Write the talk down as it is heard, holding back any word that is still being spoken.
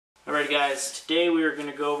Alright guys, today we are going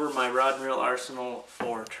to go over my rod and reel arsenal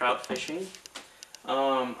for trout fishing.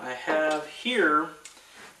 I have here,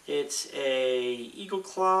 it's a Eagle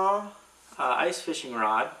Claw ice fishing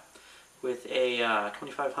rod with a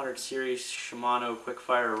 2500 series Shimano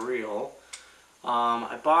Quickfire reel.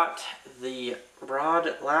 I bought the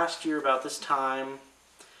rod last year about this time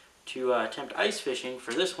to attempt ice fishing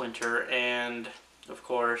for this winter, and of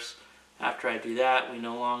course after I do that we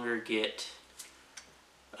no longer get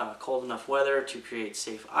cold enough weather to create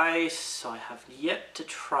safe ice, so I have yet to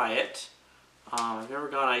try it. I've never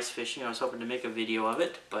gone ice fishing. I was hoping to make a video of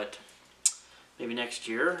it, but maybe next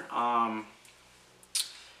year. I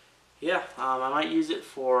might use it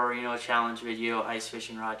for, a challenge video, ice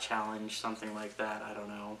fishing rod challenge, something like that. I don't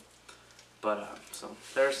know. But so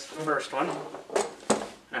there's the first one.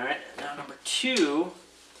 Alright, now number two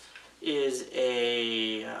is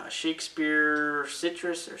a Shakespeare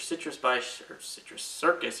Citrus Circus by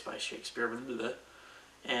Shakespeare,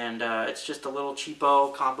 and it's just a little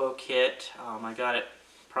cheapo combo kit. I got it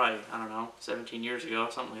probably, I don't know, 17 years ago,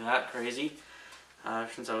 something like that, crazy,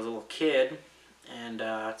 since I was a little kid, and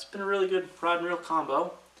it's been a really good rod and reel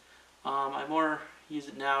combo. I more use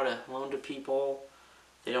it now to loan to people.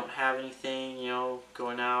 They don't have anything,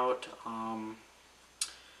 going out.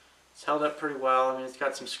 It's held up pretty well. I mean, it's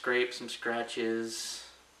got some scrapes, some scratches.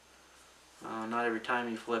 Not every time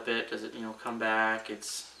you flip it does it, come back.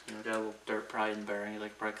 It's, got a little dirt probably in the bearing. You'd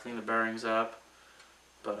like to probably clean the bearings up.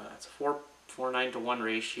 But it's a 4:9 to 1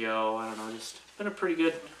 ratio. I don't know, just been a pretty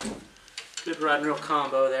good rod and reel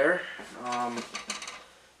combo there.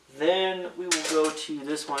 Then we will go to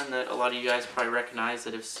this one that a lot of you guys probably recognize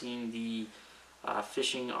that have seen the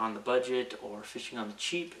fishing on the budget or fishing on the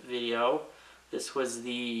cheap video. This was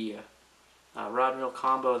the rod and reel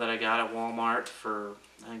combo that I got at Walmart for,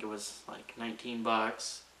 I think it was like 19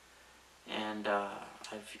 bucks. And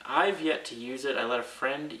I've yet to use it. I let a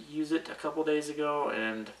friend use it a couple days ago,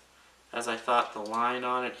 and as I thought, the line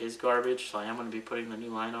on it is garbage, so I am going to be putting the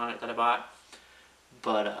new line on it that I bought.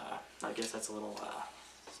 But I guess that's a little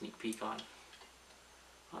sneak peek on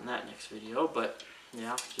that next video. But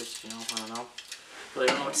yeah, just, I don't know. Really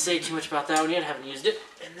don't know what to say too much about that one yet. I haven't used it.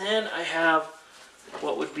 And then I have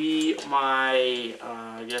what would be my,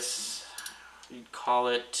 I guess you'd call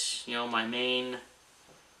it, my main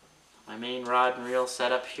rod and reel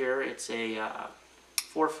setup here. It's a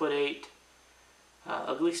 4'8"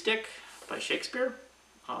 ugly stick by Shakespeare.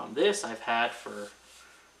 This I've had for,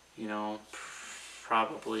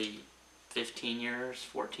 probably 15 years,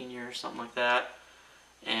 14 years, something like that.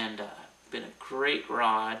 And been a great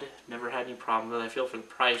rod. Never had any problem with it. I feel for the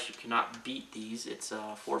price you cannot beat these. It's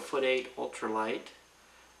a 4'8" ultralight.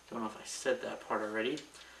 Don't know if I said that part already.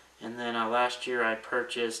 And then last year I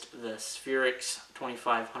purchased the Spherix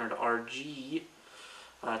 2500 RG.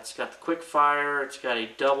 It's got the quick fire. It's got a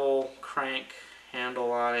double crank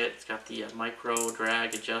handle on it. It's got the micro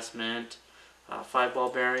drag adjustment. 5-ball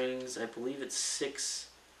bearings. I believe it's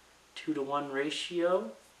 6:2 to 1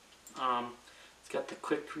 ratio. It's got the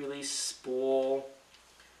quick release spool.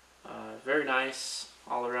 Very nice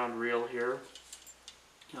all around reel here.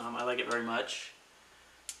 I like it very much.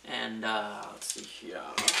 And let's see here.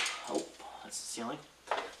 Oh, that's the ceiling.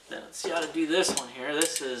 Then let's see how to do this one here.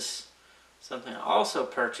 This is something I also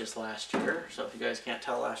purchased last year. So if you guys can't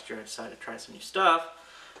tell, last year I decided to try some new stuff.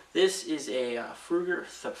 This is a Pfluger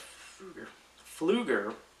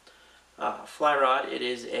fly rod. It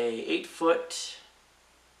is a 8-foot.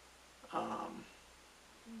 I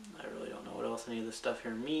really don't know what else any of this stuff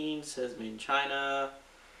here means. It says made in China.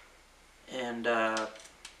 And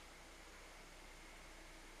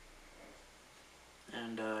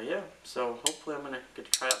yeah, so hopefully I'm going to get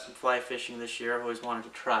to try out some fly fishing this year. I've always wanted to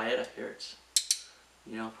try it. I hear it's,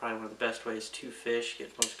 probably one of the best ways to fish,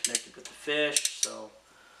 get most connected with the fish. So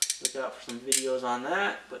look out for some videos on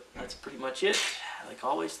that, but that's pretty much it. Like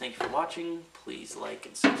always, thank you for watching. Please like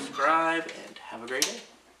and subscribe, and have a great day.